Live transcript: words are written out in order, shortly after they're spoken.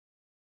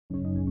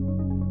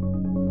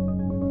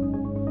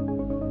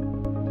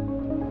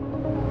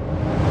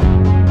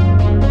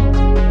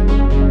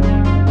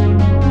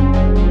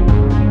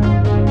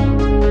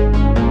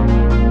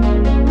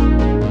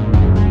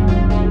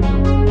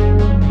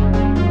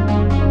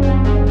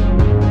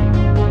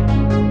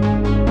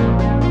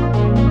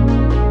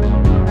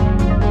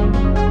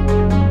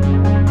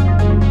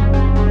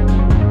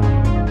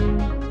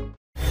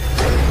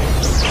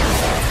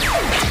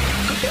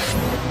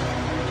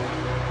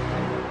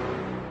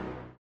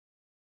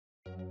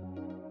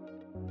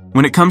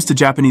When it comes to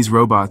Japanese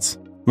robots,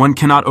 one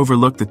cannot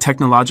overlook the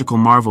technological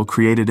marvel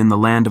created in the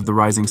land of the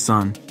rising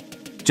sun.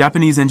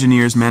 Japanese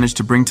engineers managed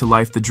to bring to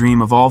life the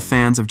dream of all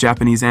fans of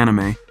Japanese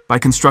anime by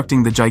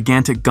constructing the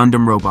gigantic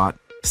Gundam Robot,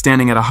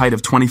 standing at a height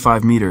of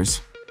 25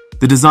 meters.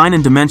 The design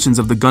and dimensions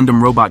of the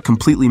Gundam Robot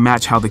completely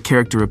match how the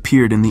character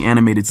appeared in the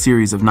animated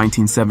series of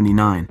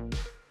 1979.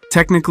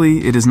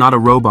 Technically, it is not a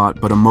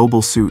robot but a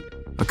mobile suit,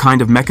 a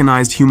kind of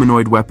mechanized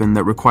humanoid weapon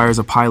that requires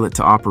a pilot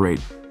to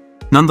operate.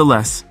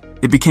 Nonetheless,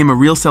 it became a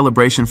real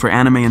celebration for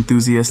anime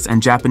enthusiasts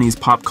and Japanese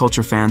pop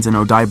culture fans in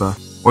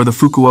Odaiba, or the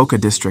Fukuoka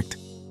district.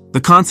 The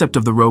concept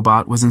of the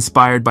robot was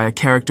inspired by a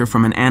character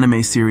from an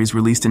anime series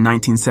released in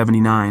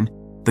 1979,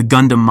 the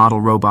Gundam model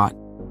robot.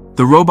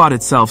 The robot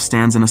itself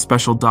stands in a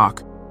special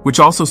dock, which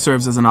also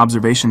serves as an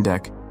observation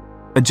deck.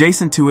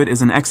 Adjacent to it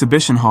is an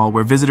exhibition hall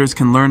where visitors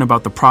can learn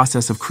about the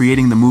process of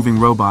creating the moving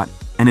robot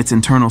and its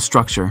internal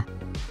structure.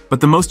 But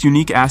the most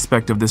unique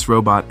aspect of this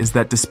robot is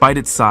that despite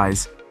its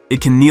size, it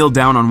can kneel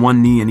down on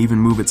one knee and even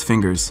move its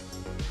fingers.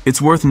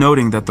 It's worth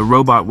noting that the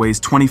robot weighs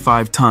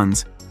 25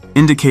 tons,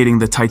 indicating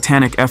the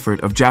titanic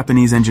effort of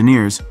Japanese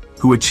engineers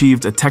who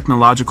achieved a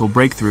technological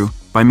breakthrough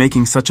by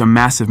making such a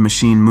massive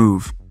machine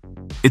move.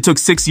 It took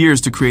 6 years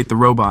to create the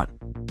robot.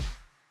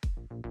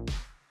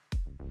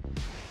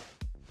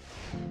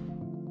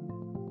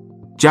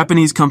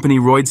 Japanese company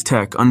Roid's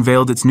Tech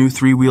unveiled its new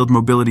three-wheeled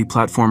mobility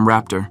platform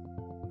Raptor.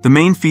 The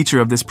main feature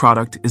of this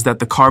product is that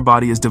the car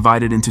body is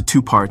divided into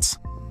two parts: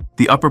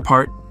 the upper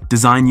part,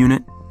 design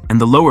unit,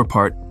 and the lower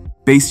part,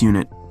 base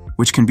unit,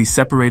 which can be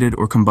separated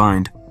or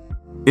combined.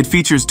 It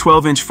features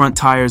 12-inch front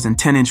tires and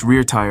 10-inch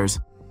rear tires,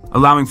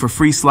 allowing for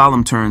free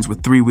slalom turns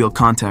with three-wheel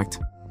contact.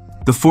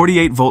 The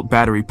 48-volt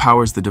battery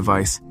powers the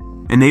device,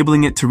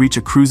 enabling it to reach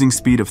a cruising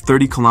speed of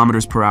 30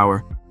 kilometers per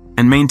hour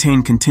and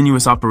maintain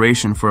continuous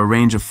operation for a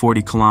range of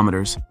 40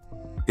 kilometers.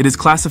 It is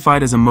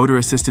classified as a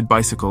motor-assisted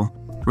bicycle,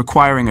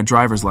 requiring a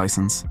driver's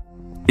license.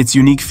 Its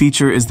unique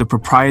feature is the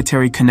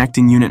proprietary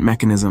connecting unit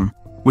mechanism,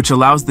 which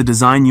allows the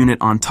design unit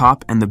on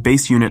top and the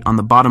base unit on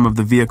the bottom of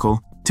the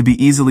vehicle to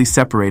be easily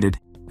separated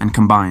and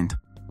combined.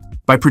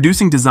 By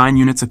producing design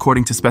units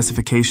according to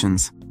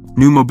specifications,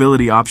 new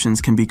mobility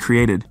options can be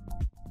created.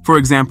 For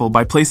example,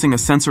 by placing a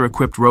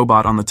sensor-equipped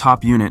robot on the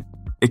top unit,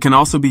 it can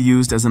also be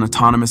used as an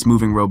autonomous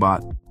moving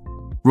robot.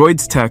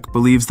 Roid's Tech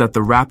believes that the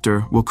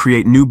Raptor will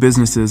create new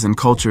businesses and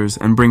cultures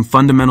and bring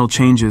fundamental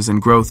changes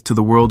and growth to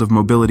the world of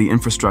mobility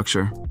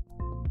infrastructure.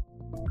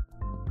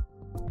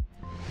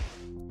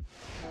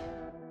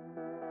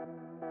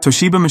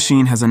 Toshiba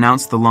Machine has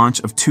announced the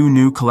launch of 2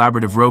 new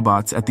collaborative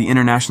robots at the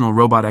International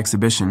Robot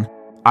Exhibition,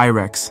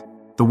 Arax,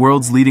 the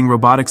world's leading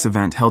robotics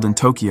event held in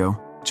Tokyo,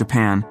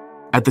 Japan,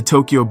 at the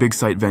Tokyo Big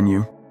Sight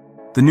venue.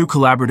 The new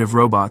collaborative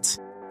robots,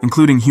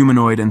 including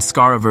Humanoid and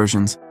Skara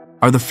versions,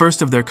 are the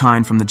first of their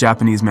kind from the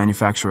Japanese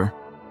manufacturer.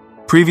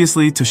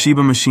 Previously,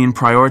 Toshiba Machine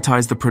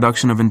prioritized the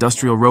production of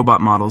industrial robot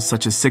models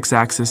such as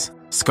 6-axis,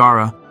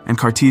 Skara, and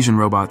Cartesian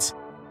robots.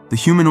 The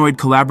Humanoid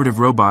collaborative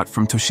robot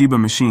from Toshiba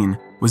Machine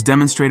was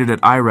demonstrated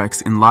at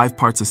IREX in live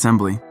parts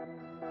assembly.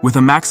 With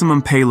a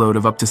maximum payload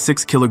of up to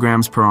 6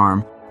 kilograms per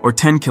arm, or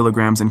 10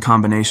 kilograms in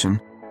combination,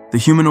 the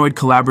Humanoid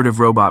collaborative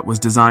robot was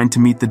designed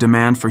to meet the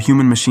demand for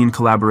human-machine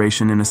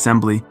collaboration in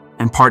assembly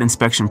and part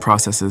inspection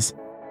processes.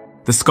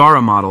 The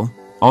Skara model,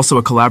 also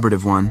a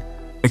collaborative one,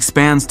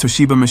 expands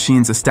Toshiba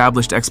Machine's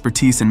established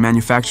expertise in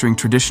manufacturing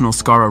traditional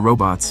Skara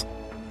robots.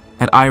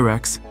 At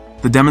IREX,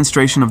 the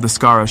demonstration of the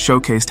Skara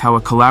showcased how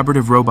a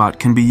collaborative robot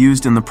can be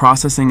used in the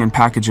processing and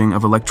packaging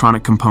of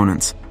electronic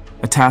components,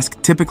 a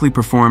task typically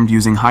performed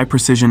using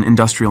high-precision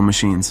industrial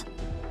machines.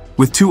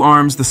 With 2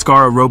 arms, the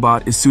Skara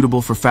robot is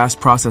suitable for fast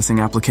processing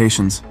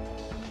applications.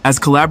 As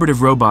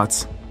collaborative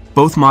robots,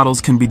 both models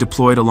can be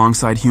deployed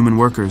alongside human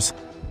workers,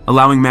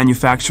 allowing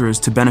manufacturers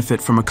to benefit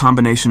from a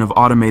combination of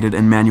automated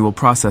and manual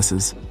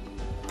processes.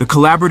 The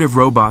collaborative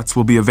robots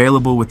will be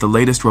available with the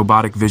latest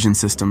robotic vision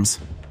systems.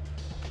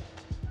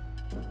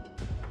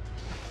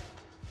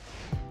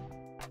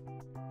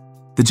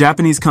 The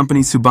Japanese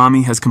company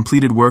Tsubame has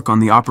completed work on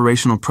the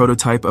operational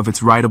prototype of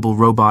its rideable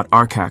robot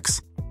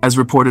Arax, as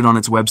reported on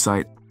its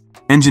website.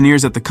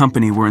 Engineers at the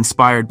company were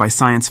inspired by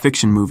science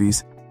fiction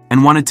movies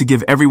and wanted to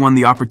give everyone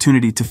the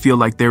opportunity to feel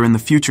like they're in the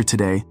future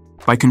today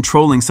by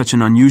controlling such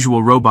an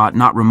unusual robot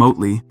not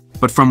remotely,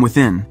 but from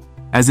within,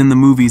 as in the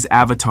movies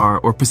Avatar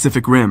or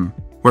Pacific Rim,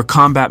 where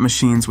combat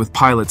machines with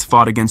pilots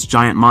fought against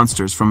giant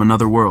monsters from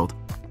another world.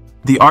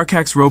 The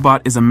Arax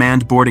robot is a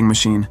manned boarding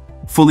machine,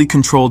 fully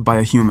controlled by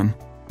a human.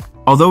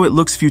 Although it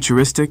looks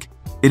futuristic,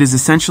 it is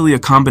essentially a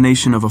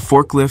combination of a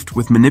forklift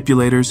with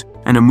manipulators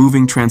and a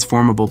moving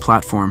transformable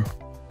platform.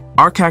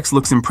 Arax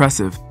looks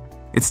impressive.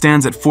 It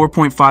stands at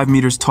 4.5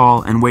 meters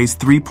tall and weighs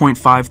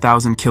 3.5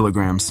 thousand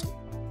kilograms.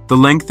 The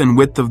length and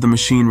width of the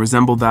machine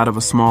resemble that of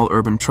a small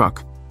urban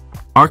truck.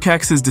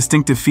 Arax's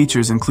distinctive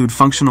features include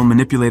functional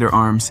manipulator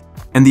arms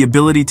and the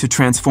ability to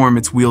transform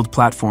its wheeled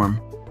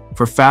platform.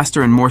 For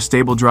faster and more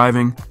stable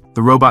driving,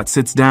 the robot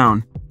sits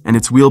down and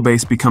its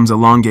wheelbase becomes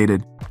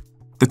elongated.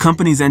 The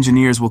company's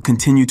engineers will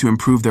continue to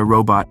improve their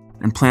robot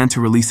and plan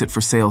to release it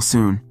for sale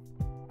soon.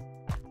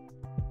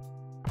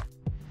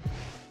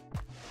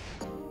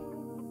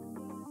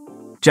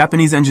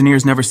 Japanese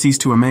engineers never cease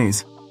to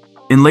amaze.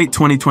 In late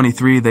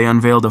 2023, they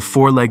unveiled a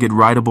four-legged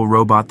rideable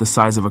robot the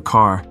size of a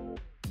car.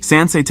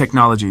 Sansi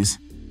Technologies,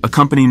 a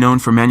company known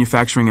for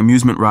manufacturing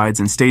amusement rides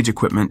and stage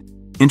equipment,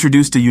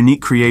 introduced a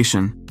unique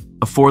creation,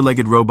 a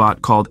four-legged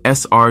robot called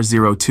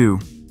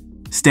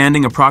SR-02.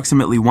 Standing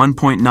approximately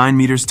 1.9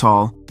 meters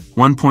tall,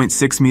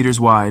 1.6 meters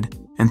wide,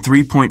 and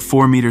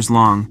 3.4 meters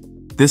long,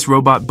 this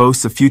robot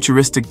boasts a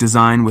futuristic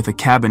design with a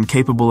cabin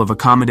capable of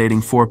accommodating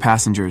 4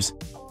 passengers.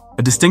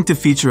 A distinctive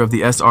feature of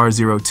the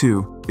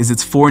SR-02 is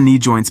its 4 knee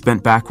joints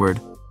bent backward,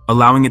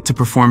 allowing it to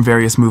perform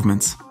various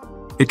movements.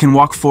 It can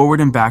walk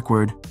forward and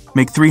backward,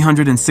 make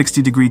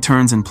 360-degree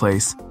turns in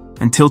place,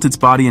 and tilt its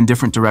body in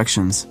different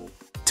directions.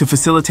 To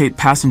facilitate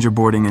passenger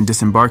boarding and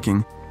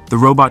disembarking, the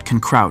robot can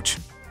crouch,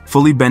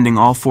 fully bending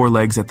all 4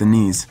 legs at the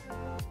knees.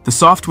 The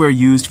software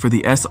used for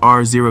the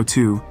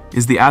SR-02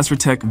 is the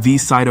Azratech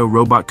V-Cyto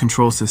robot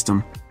control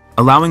system,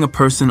 allowing a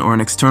person or an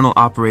external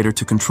operator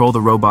to control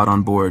the robot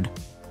on board.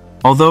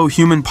 Although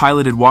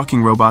human-piloted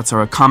walking robots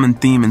are a common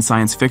theme in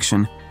science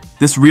fiction,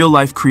 this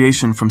real-life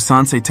creation from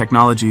Sansi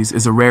Technologies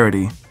is a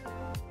rarity.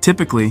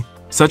 Typically,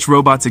 such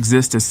robots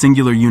exist as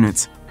singular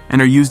units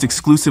and are used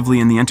exclusively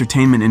in the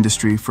entertainment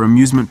industry for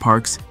amusement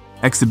parks,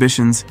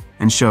 exhibitions,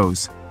 and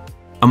shows.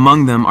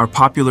 Among them are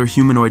popular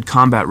humanoid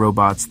combat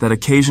robots that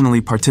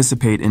occasionally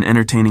participate in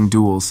entertaining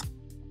duels.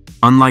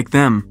 Unlike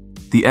them,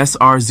 the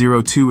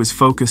SR-02 is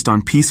focused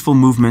on peaceful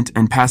movement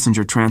and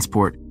passenger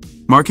transport,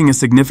 marking a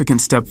significant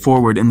step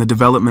forward in the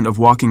development of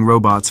walking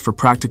robots for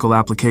practical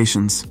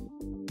applications.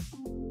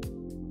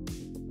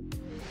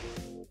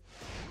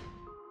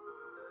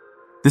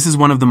 This is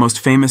one of the most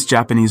famous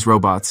Japanese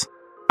robots,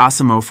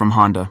 Asimo from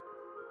Honda.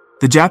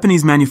 The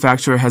Japanese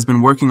manufacturer has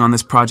been working on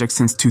this project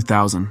since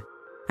 2000,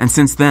 and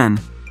since then,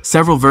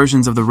 several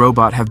versions of the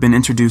robot have been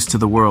introduced to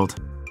the world.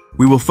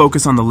 We will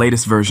focus on the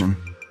latest version.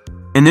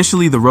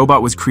 Initially, the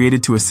robot was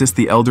created to assist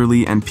the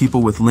elderly and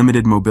people with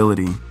limited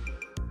mobility.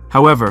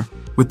 However,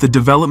 with the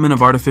development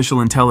of artificial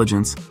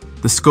intelligence,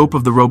 the scope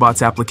of the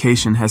robot's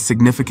application has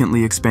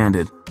significantly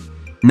expanded.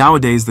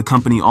 Nowadays, the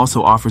company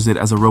also offers it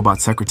as a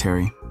robot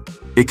secretary.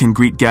 It can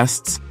greet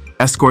guests,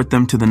 escort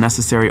them to the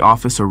necessary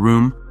office or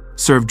room,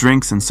 serve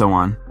drinks, and so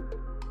on.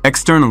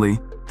 Externally,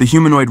 the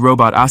humanoid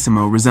robot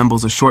Asimo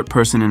resembles a short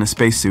person in a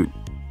spacesuit.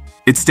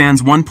 It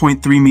stands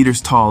 1.3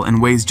 meters tall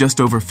and weighs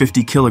just over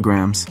 50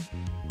 kilograms.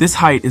 This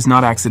height is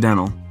not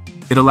accidental.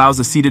 It allows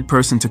a seated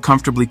person to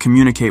comfortably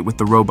communicate with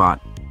the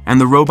robot, and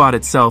the robot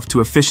itself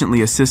to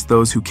efficiently assist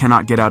those who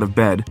cannot get out of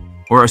bed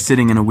or are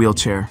sitting in a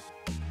wheelchair.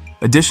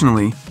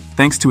 Additionally,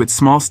 thanks to its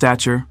small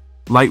stature,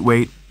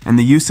 lightweight, and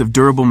the use of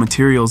durable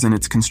materials in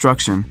its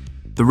construction,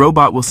 the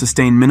robot will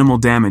sustain minimal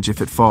damage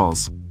if it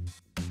falls.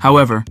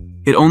 However,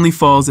 it only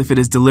falls if it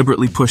is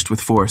deliberately pushed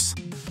with force.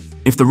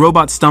 If the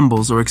robot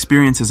stumbles or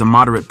experiences a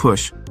moderate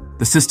push,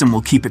 the system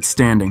will keep it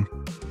standing.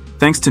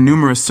 Thanks to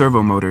numerous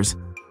servo motors,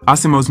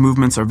 Asimo's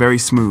movements are very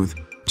smooth,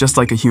 just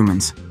like a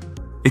human's.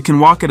 It can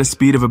walk at a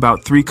speed of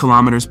about 3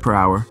 kilometers per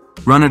hour,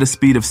 run at a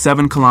speed of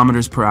 7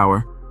 kilometers per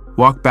hour,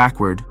 walk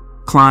backward,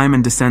 climb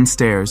and descend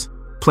stairs,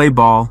 play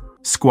ball,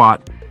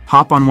 squat,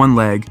 hop on one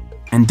leg,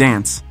 and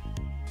dance.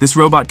 This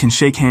robot can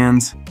shake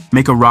hands,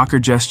 make a rocker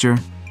gesture,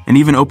 and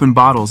even open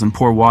bottles and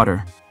pour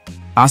water.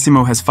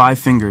 Asimo has 5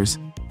 fingers,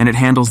 and it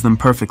handles them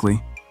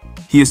perfectly.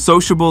 He is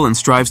sociable and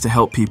strives to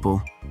help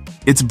people.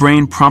 Its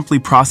brain promptly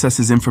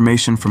processes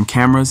information from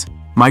cameras,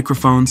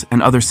 microphones,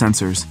 and other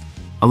sensors,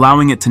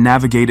 allowing it to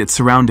navigate its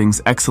surroundings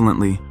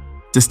excellently,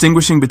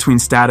 distinguishing between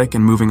static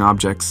and moving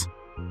objects.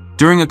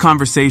 During a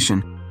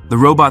conversation, the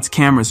robot's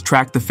cameras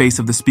track the face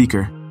of the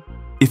speaker.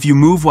 If you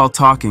move while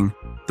talking,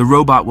 the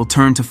robot will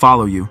turn to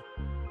follow you.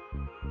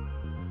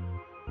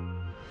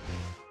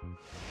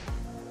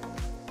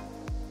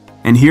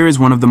 And here is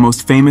one of the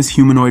most famous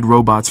humanoid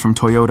robots from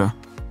Toyota,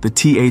 the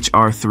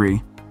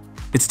THR-3.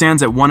 It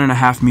stands at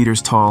 1.5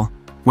 meters tall,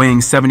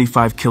 weighing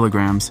 75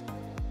 kilograms.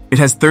 It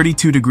has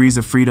 32 degrees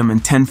of freedom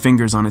and 10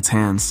 fingers on its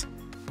hands.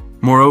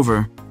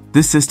 Moreover,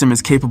 this system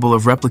is capable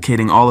of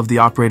replicating all of the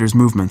operator's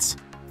movements.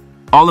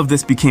 All of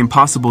this became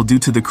possible due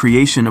to the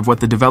creation of what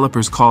the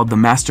developers called the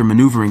Master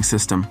Maneuvering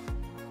System.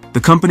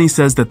 The company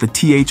says that the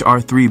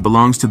THR-3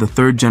 belongs to the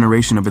 3rd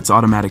generation of its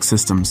automatic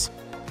systems.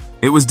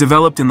 It was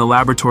developed in the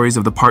laboratories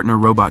of the Partner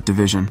Robot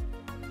division.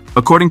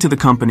 According to the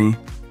company,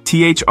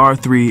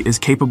 THR-3 is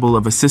capable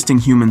of assisting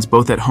humans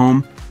both at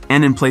home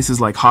and in places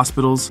like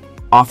hospitals,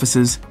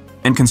 offices,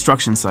 and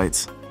construction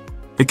sites.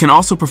 It can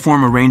also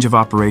perform a range of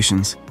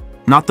operations,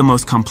 not the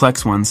most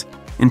complex ones,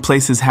 in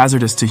places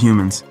hazardous to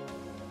humans.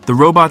 The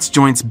robot's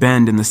joints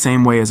bend in the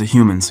same way as a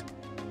human's.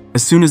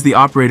 As soon as the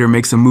operator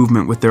makes a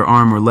movement with their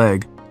arm or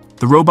leg,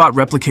 the robot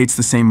replicates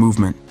the same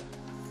movement.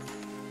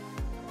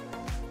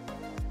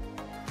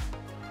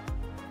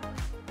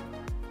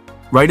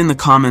 Write in the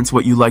comments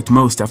what you liked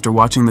most after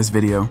watching this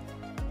video.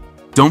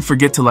 Don't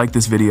forget to like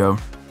this video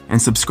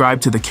and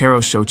subscribe to the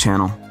Karo Show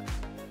channel.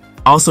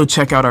 Also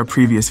check out our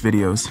previous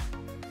videos.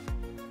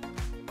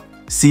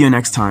 See you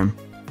next time.